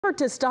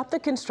To stop the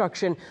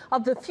construction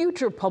of the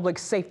future public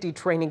safety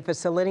training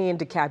facility in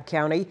DeKalb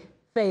County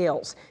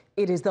fails.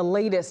 It is the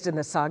latest in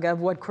the saga of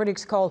what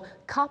critics call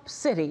Cop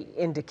City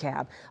in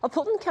DeKalb. A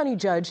Fulton County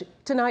judge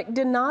tonight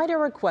denied a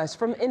request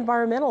from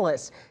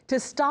environmentalists to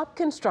stop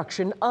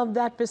construction of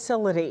that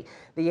facility.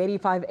 The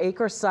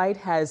 85-acre site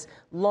has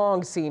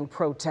long seen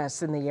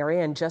protests in the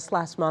area, and just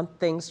last month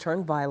things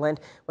turned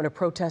violent when a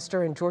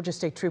protester and Georgia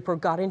State Trooper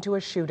got into a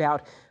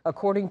shootout.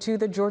 According to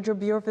the Georgia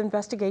Bureau of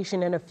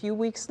Investigation, and a few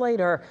weeks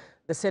later,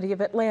 the city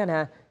of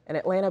Atlanta and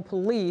Atlanta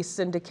police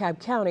in DeKalb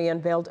County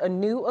unveiled a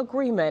new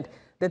agreement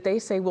that they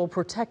say will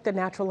protect the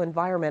natural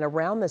environment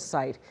around the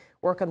site.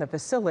 Work on the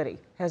facility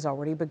has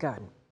already begun.